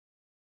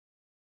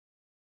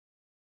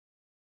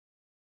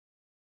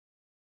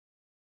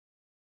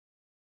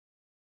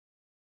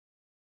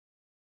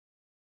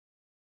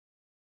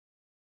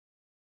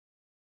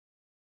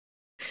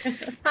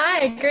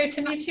Hi, great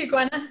to meet you,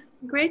 Gwenna.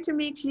 Great to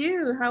meet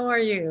you. How are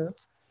you?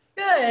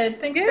 Good,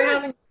 thanks for Good,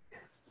 having me.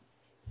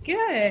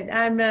 good.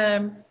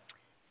 I'm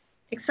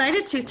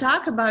excited to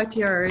talk about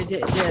the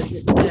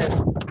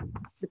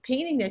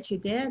painting that you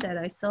did that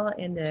I saw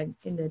in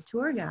the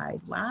tour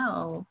guide.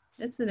 Wow,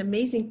 that's an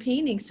amazing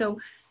painting. So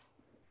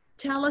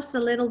tell us a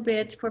little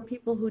bit for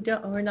people who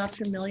are not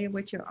familiar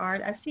with your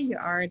art. I've seen your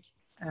art.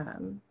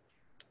 Um,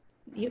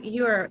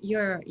 you're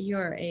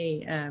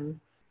a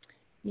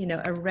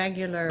a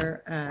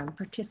regular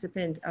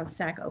participant of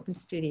SAC Open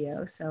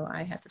Studio. So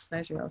I had the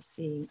pleasure of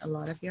seeing a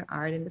lot of your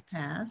art in the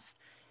past.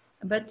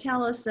 But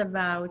tell us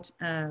about,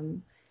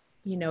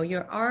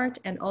 your art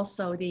and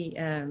also the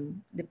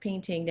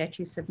painting that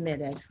you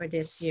submitted for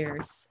this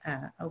year's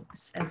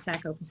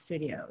SAC Open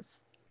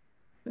Studios.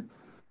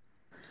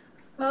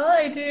 Well,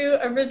 I do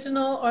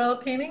original oil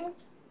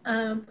paintings,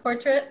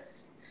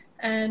 portraits,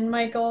 and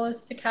my goal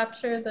is to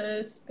capture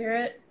the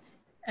spirit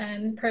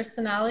and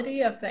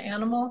personality of the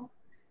animal,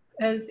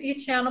 as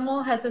each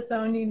animal has its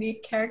own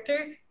unique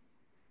character,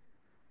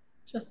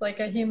 just like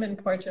a human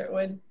portrait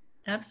would.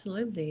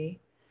 Absolutely.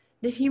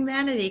 The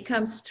humanity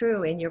comes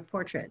through in your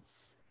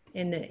portraits,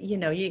 in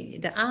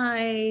the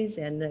eyes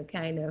and the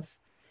kind of,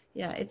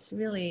 yeah, it's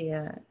really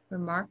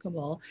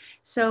remarkable.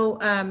 So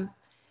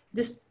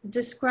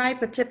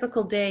describe a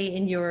typical day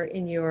in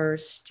your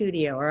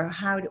studio, or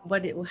how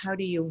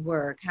do you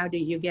work? How do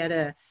you get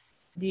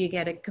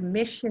a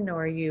commission,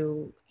 or are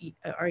you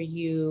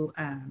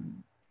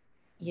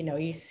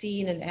you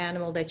see an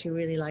animal that you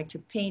really like to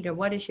paint, or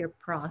what is your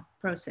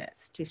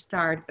process to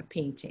start a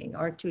painting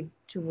or to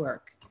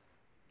work?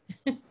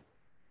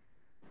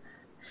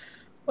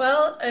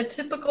 Well, a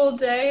typical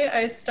day,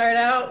 I start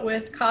out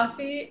with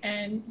coffee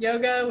and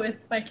yoga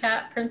with my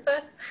cat,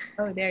 Princess.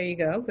 Oh, there you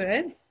go.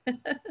 Good.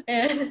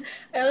 And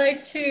I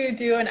like to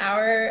do an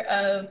hour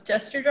of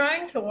gesture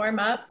drawing to warm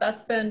up.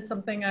 That's been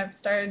something I've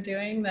started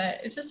doing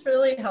that it just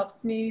really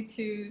helps me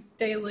to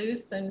stay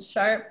loose and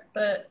sharp,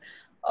 but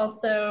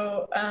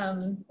also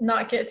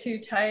not get too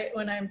tight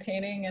when I'm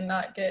painting and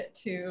not get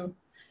too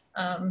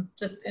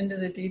just into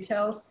the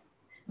details.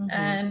 Hmm.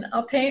 And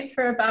I'll paint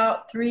for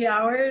about 3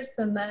 hours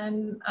and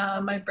then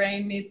my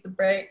brain needs a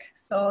break.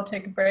 So I'll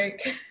take a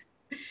break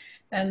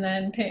and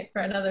then paint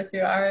for another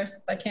few hours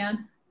if I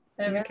can.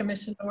 I have a Yeah,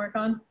 commission to work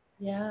on.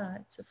 yeah,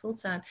 it's a full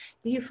time.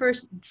 Do you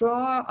first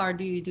draw, or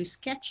do you do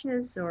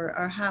sketches,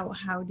 or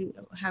how do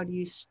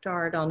you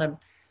start on a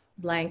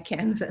blank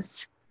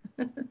canvas?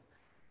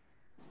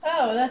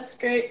 Oh, that's a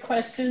great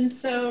question.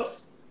 So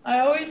I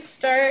always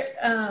start,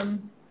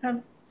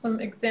 have some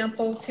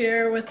examples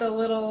here with a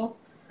little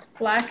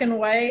black and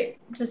white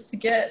just to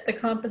get the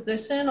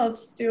composition. I'll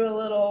just do a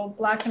little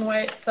black and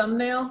white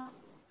thumbnail.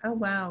 Oh,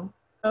 wow.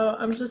 So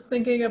I'm just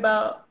thinking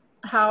about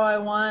how I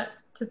want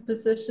to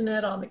position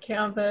it on the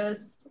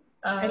canvas.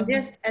 And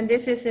this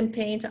is in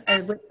paint,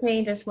 with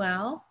paint as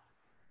well.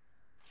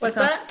 The What's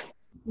that?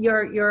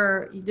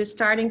 the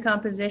starting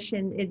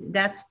composition,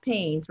 that's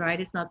paint, right?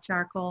 It's not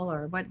charcoal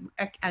or what?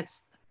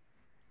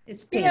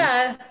 It's paint.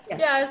 Yeah, Yeah.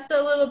 yeah, it's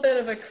a little bit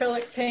of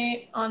acrylic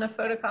paint on a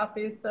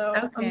photocopy. So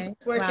I'm just Okay.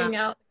 Wow. working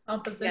out the Yeah.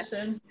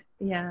 composition.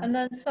 Yeah. And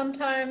then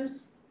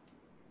sometimes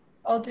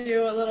I'll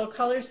do a little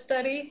color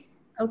study.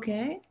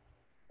 Okay.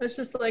 It's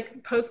just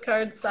like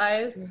postcard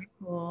size Very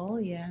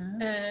cool. Yeah.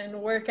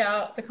 and work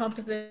out the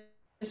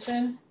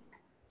composition.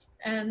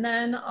 And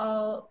then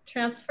I'll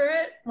transfer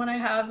it when I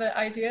have an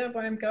idea of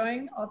where I'm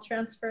going. I'll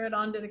transfer it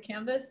onto the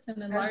canvas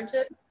and enlarge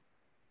it.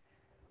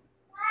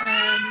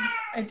 And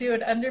I do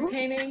an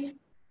underpainting.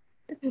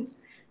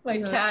 My You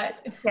know,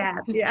 cat.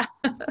 cat. Yeah.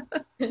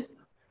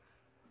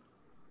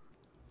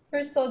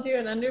 First, I'll do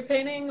an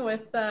underpainting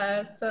with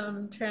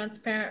some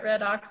transparent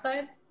red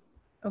oxide.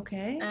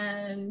 Okay.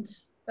 And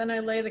then I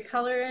lay the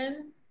color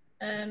in.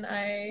 And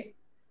I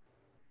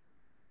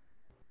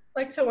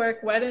like to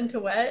work wet into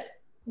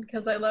wet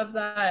because I love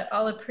that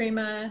alla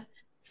prima,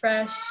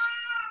 fresh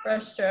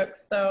brush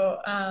strokes. So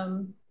try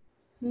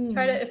Hmm.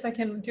 to, if I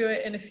can do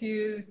it in a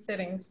few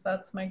sittings,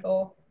 that's my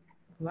goal.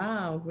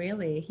 Wow.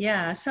 Really?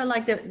 Yeah. So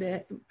like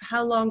the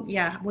how long?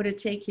 Yeah. Would it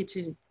take you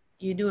to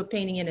you do a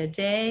painting in a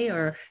day,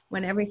 or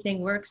when everything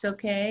works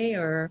okay,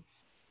 or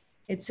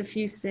it's a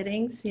few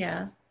sittings?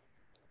 Yeah.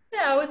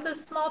 Yeah, with the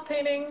small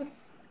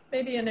paintings,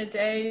 maybe in a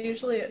day.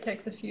 Usually it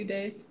takes a few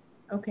days.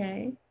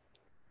 Okay.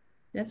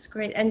 That's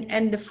great.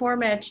 And the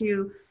format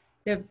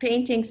the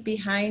paintings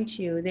behind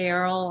you, they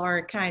are all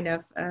are kind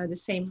of the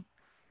same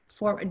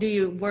form. Do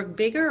you work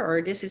bigger,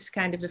 or this is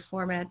kind of the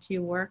format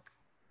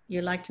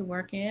you like to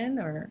work in,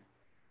 or?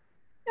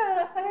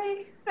 Yeah,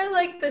 I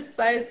like this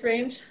size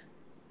range.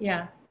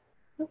 Yeah.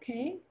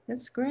 Okay,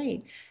 that's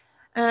great.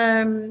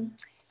 Um,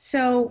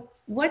 so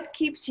what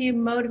keeps you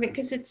motivated?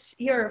 Because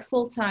you're a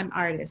full-time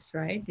artist,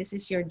 right? This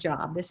is your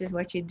job. This is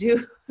what you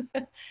do.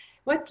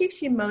 What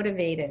keeps you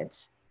motivated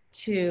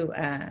to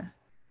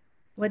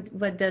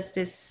what does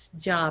this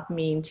job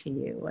mean to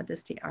you? What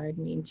does the art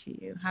mean to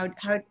you?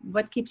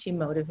 What keeps you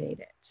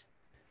motivated?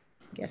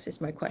 I guess is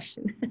my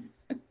question.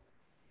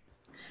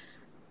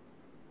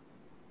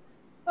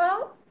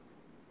 Well,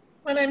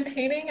 When I'm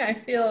painting, I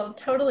feel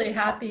totally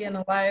happy and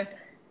alive.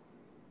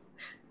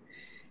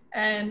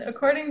 And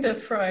according to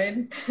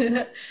Freud,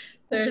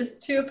 there's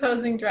two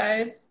opposing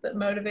drives that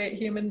motivate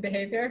human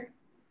behavior.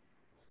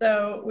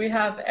 So we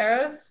have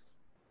Eros,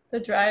 the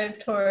drive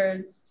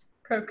towards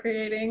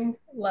procreating,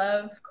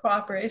 love,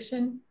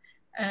 cooperation,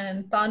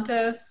 and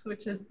Thanatos,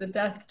 which is the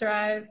death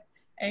drive,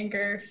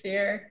 anger,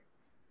 fear.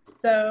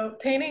 So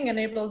painting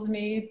enables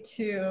me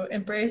to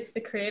embrace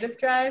the creative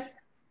drive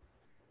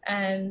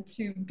and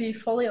to be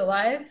fully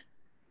alive,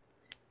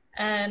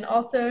 and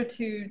also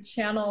to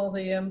channel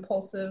the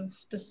impulsive,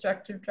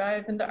 destructive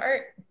drive into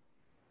art.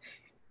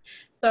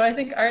 So I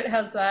think art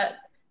has that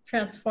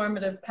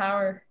transformative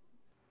power.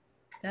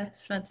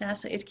 That's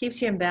fantastic. It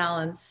keeps you in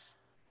balance.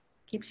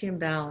 Keeps you in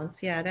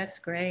balance. Yeah, that's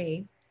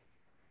great.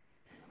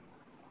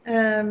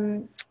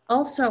 Um,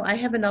 Also, I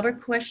have another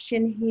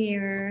question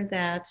here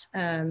that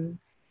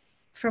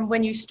from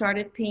when you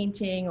started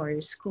painting or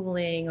your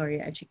schooling or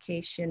your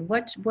education,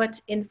 what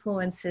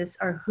influences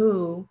or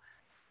who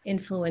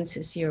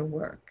influences your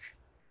work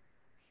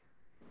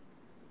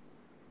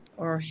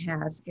or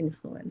has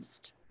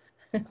influenced?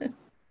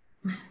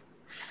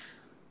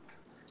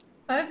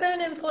 I've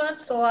been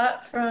influenced a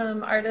lot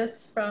from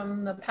artists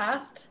from the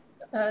past,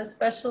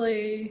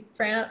 especially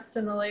France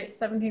in the late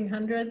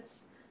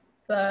 1700s,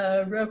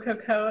 the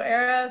Rococo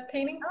era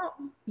painting.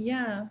 Oh,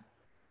 yeah.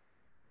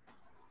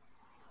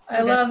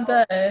 I So that love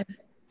the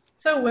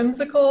so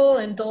whimsical,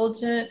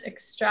 indulgent,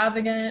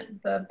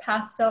 extravagant, the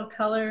pastel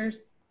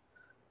colors.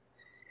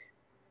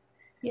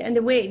 yeah, and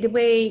the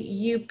way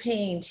you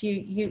paint,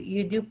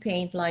 you do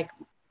paint like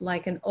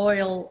an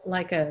oil,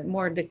 like a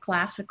more the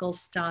classical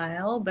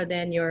style, but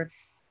then your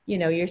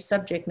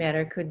subject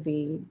matter could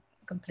be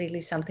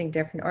completely something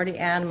different, or the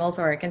animals,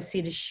 or I can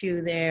see the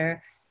shoe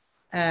there.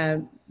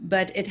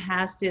 But it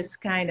has this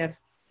kind of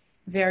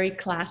very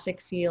classic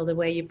feel, the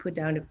way you put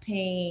down the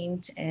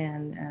paint,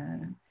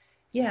 and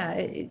yeah,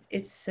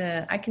 it's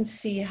I can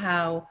see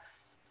how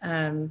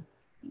um,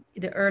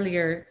 the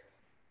earlier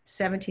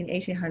 17,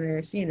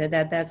 1800s,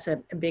 that's a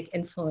big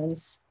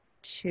influence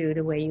to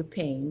the way you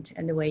paint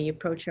and the way you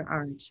approach your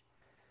art.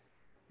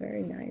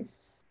 Very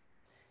nice.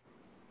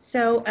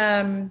 So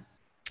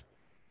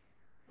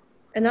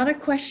another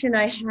question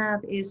I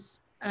have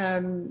is,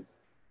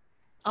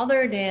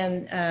 other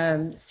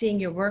than seeing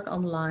your work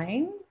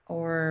online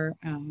or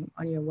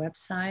on your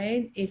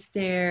website,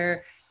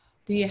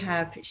 do you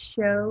have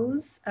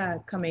shows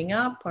coming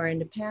up or in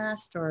the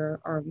past,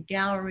 or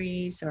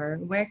galleries, or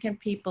where can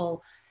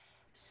people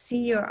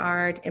see your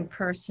art in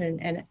person,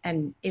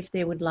 and if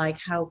they would like,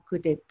 how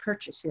could they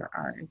purchase your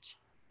art?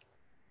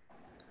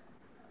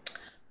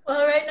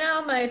 Well, right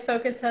now my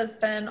focus has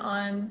been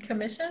on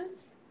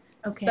commissions.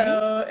 Okay.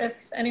 So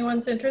if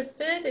anyone's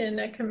interested in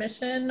a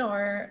commission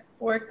or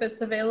work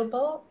that's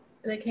available,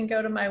 they can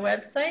go to my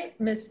website,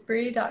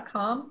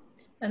 missbrie.com,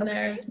 and Okay.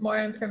 there's more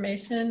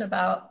information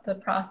about the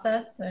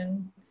process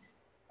and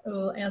it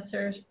will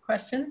answer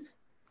questions.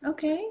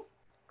 Okay.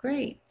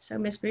 Great. So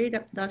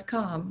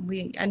missbrie.com.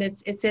 And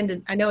it's in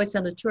the, I know it's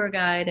on the tour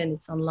guide and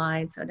it's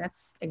online, so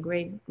that's a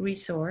great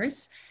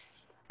resource.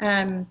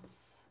 Um,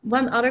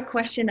 One other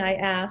question I've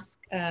asked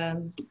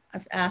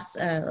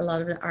a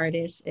lot of the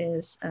artists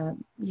is,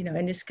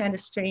 in this kind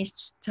of strange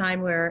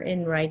time we're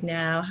in right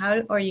now,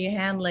 how are you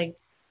handling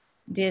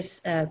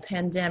this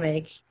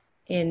pandemic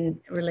in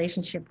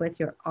relationship with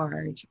your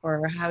art,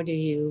 or how do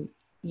you,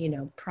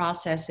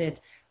 process it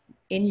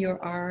in your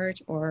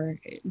art, or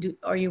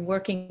are you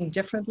working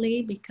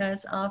differently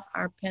because of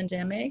our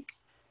pandemic?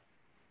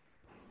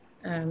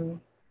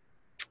 Um,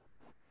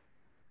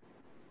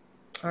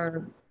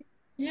 or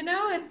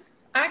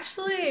It's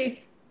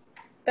actually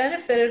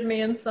benefited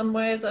me in some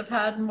ways. I've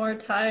had more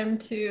time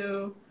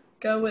to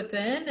go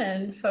within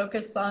and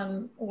focus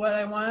on what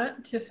I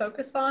want to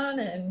focus on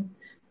and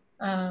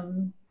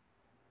um,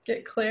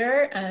 get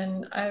clear.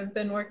 And I've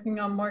been working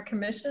on more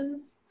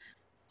commissions.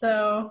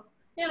 So,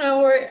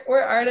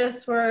 we're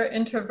artists, we're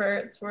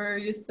introverts, we're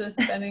used to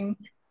spending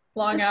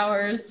long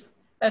hours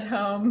at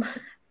home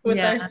with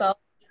yeah, ourselves.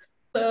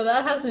 So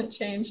that hasn't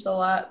changed a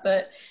lot,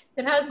 but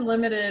it has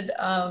limited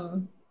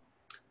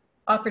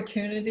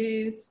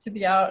opportunities to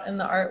be out in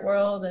the art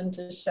world and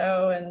to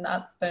show, and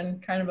that's been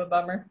kind of a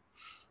bummer.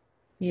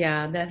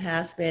 yeah, that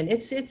has been.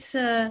 It's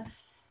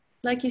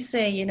like you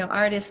say,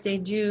 artists,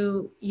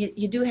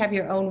 you do have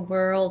your own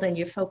world and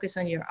you focus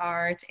on your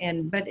art,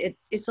 but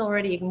it's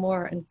already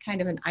more and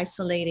kind of an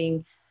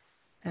isolating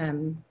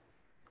um,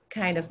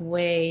 kind of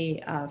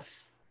way of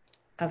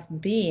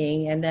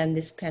being. And then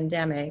this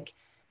pandemic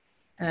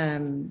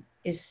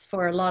is,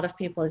 for a lot of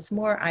people, it's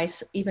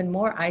even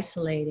more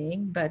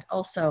isolating, but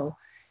also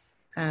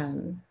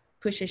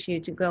pushes you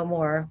to go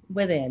more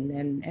within,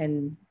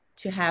 and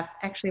to have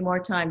actually more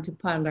time to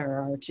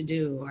ponder or to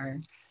do, or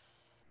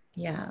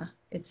yeah,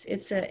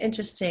 it's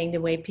interesting the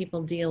way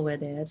people deal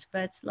with it.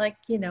 But like,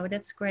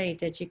 that's great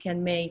that you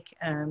can make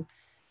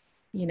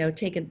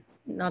take it,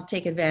 not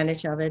take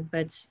advantage of it,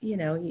 but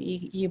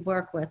you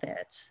work with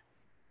it.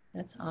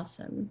 That's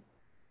awesome.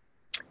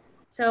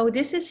 So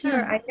this is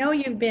your, Hmm. I know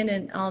you've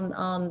been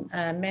on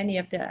many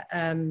of the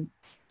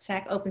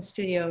SAC Open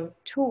Studio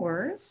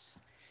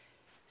tours.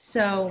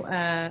 So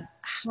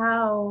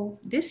how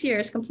this year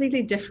is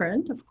completely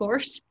different, of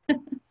course,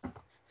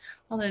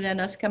 other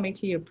than us coming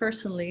to you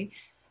personally.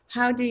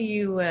 How do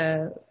you,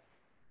 how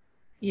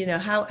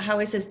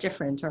is this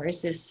different, or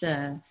is this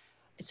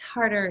it's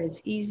harder,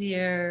 it's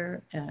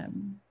easier?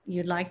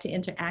 You'd like the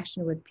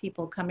interaction with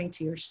people coming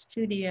to your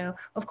studio.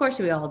 Of course,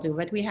 we all do,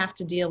 but we have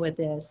to deal with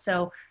this.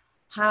 So,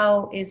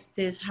 how is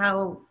this?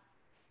 How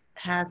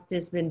has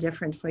this been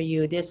different for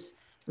you? This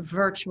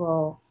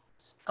virtual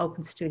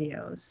open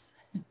studios.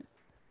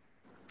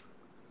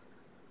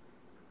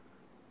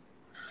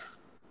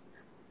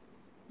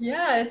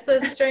 Yeah, it's a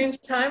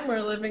strange time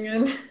we're living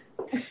in.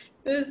 It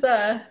is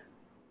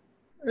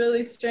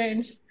really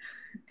strange.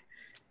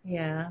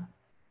 Yeah.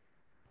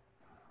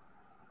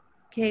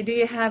 Okay. Do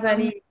you have Um,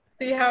 any?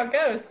 See how it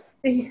goes.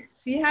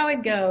 See how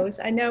it goes.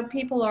 I know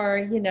people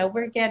are.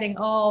 We're getting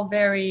all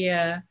very,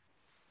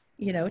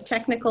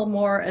 technical,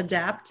 more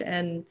adept,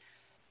 and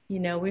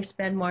we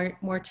spend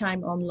more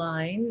time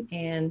online.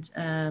 And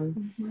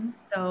Mhm.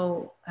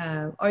 so,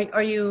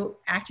 are you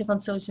active on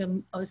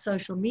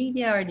social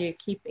media, or do you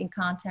keep in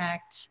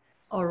contact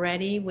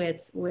already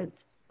with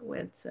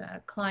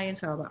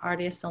clients or the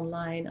artists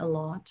online a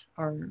lot,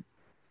 or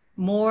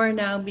more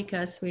now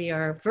because we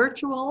are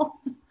virtual?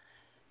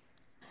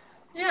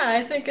 Yeah,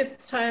 I think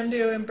it's time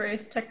to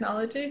embrace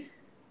technology.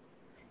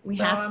 We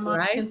So have I'm to, on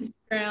right?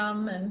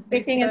 Instagram and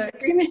Kicking and Facebook,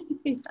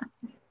 screaming.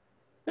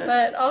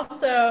 but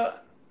also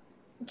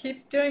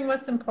keep doing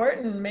what's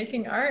important,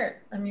 making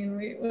art. I mean,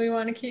 we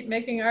want to keep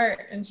making art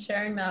and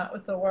sharing that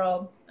with the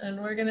world,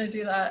 and we're going to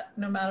do that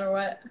no matter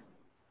what.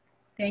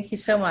 Thank you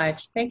so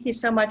much. Thank you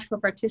so much for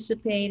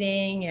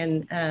participating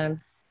and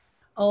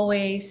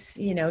always,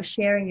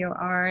 sharing your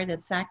art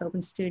at SAC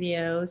Open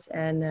Studios,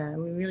 and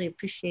we really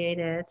appreciate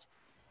it.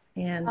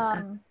 And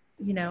Um,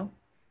 you know,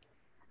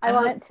 I I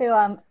hope. wanted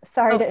to,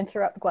 sorry Oh, to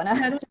interrupt, Gwenna.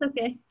 no, that's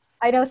okay.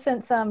 I know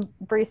since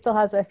Brie still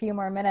has a few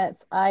more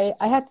minutes, I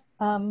had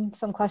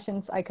some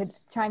questions I could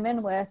chime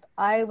in with.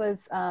 I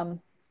was,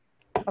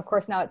 of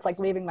course, now it's like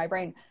leaving my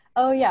brain.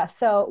 Oh yeah,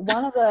 so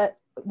one of the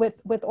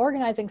with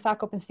organizing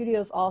SAC Open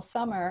Studios all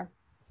summer,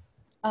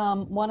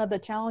 one of the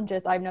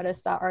challenges I've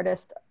noticed that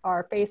artists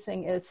are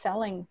facing is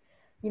selling.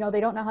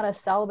 They don't know how to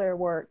sell their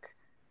work.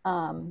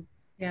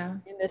 Yeah.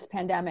 In this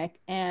pandemic.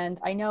 And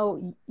I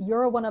know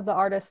you're one of the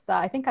artists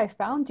that I think I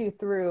found you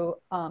through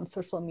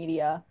social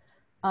media.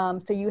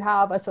 So you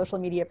have a social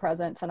media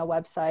presence and a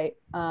website.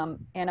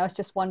 And I was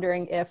just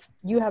wondering if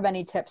you have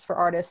any tips for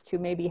artists who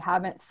maybe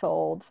haven't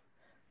sold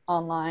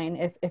online,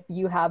 if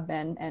you have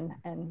been,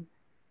 and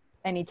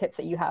any tips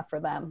that you have for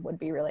them would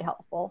be really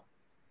helpful.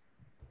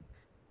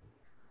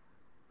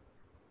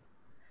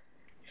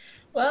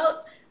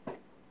 Well,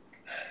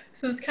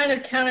 this is kind of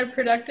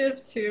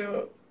counterproductive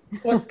to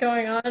what's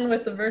going on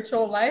with the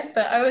virtual life,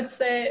 but I would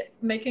say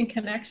making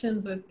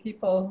connections with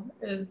people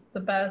is the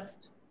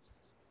best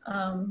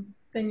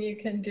thing you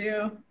can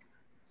do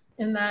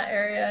in that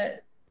area.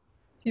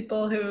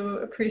 People who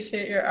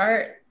appreciate your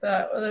art,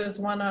 that those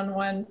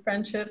one-on-one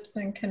friendships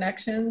and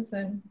connections,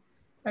 and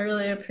I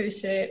really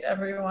appreciate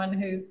everyone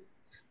who's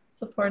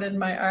supported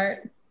my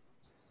art,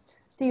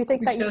 Do you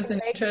think who that you shows can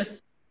an make,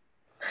 interest.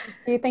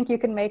 do you think you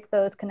can make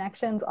those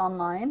connections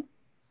online?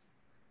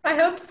 I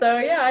hope so.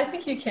 Yeah, I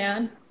think you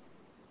can.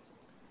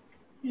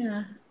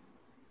 Yeah.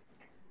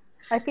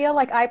 I feel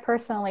like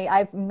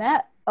I've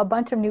met a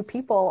bunch of new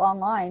people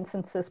online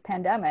since this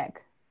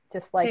pandemic,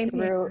 just like Same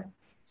here. through,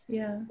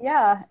 Yeah.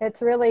 yeah,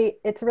 it's really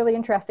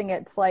interesting.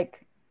 It's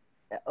like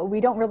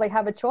we don't really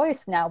have a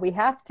choice now. We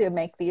have to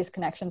make these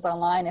connections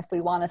online if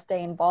we want to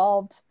stay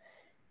involved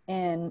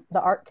in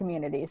the art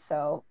community.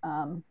 So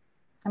I'm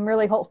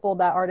really hopeful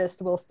that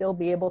artists will still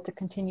be able to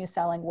continue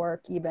selling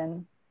work,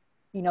 even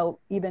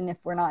if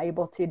we're not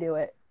able to do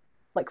it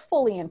like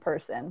fully in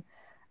person.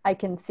 I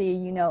can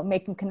see,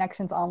 making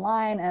connections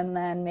online and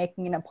then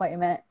making an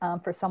appointment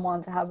for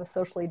someone to have a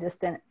socially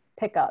distant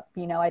pickup.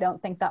 I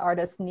don't think that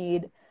artists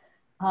need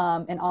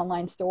an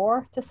online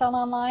store to sell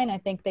online. I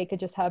think they could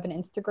just have an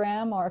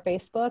Instagram or a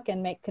Facebook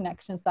and make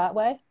connections that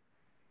way.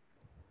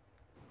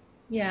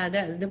 Yeah,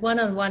 the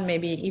one-on-one may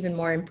be even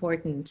more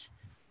important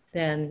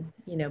than,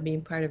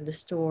 being part of the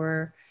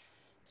store.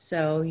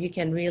 So you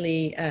can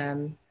really,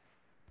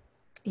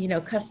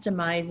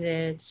 customize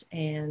it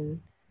and,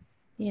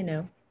 you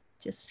know,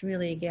 just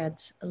really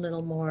get a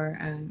little more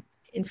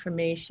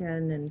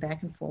information and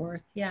back and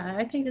forth. Yeah,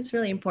 I think it's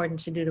really important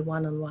to do the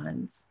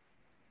one-on-ones.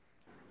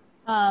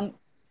 Um,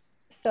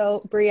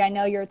 so Brie, I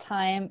know your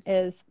time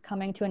is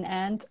coming to an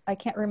end. I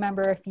can't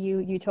remember if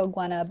you told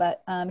Gwenna,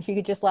 but if you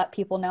could just let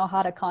people know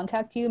how to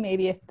contact you,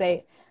 maybe if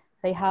they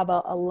have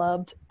a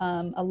loved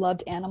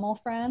animal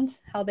friend,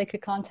 how they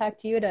could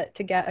contact you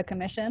to get a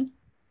commission.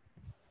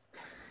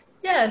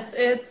 Yes,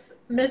 it's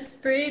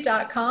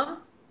missbrie.com.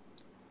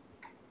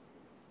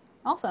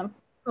 Awesome.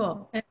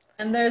 Cool.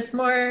 And there's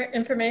more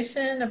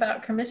information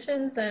about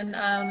commissions,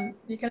 and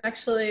you can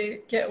actually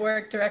get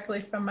work directly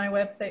from my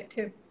website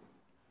too.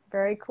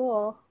 Very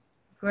cool.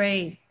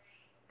 Great.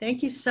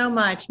 Thank you so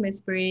much,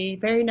 Miss Brie.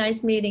 Very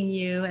nice meeting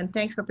you, and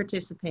thanks for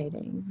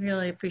participating.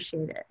 Really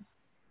appreciate it.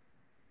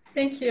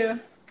 Thank you.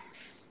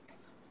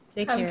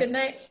 Take Have a care. good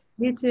night.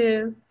 You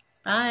too.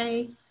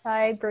 Bye.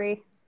 Bye,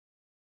 Brie.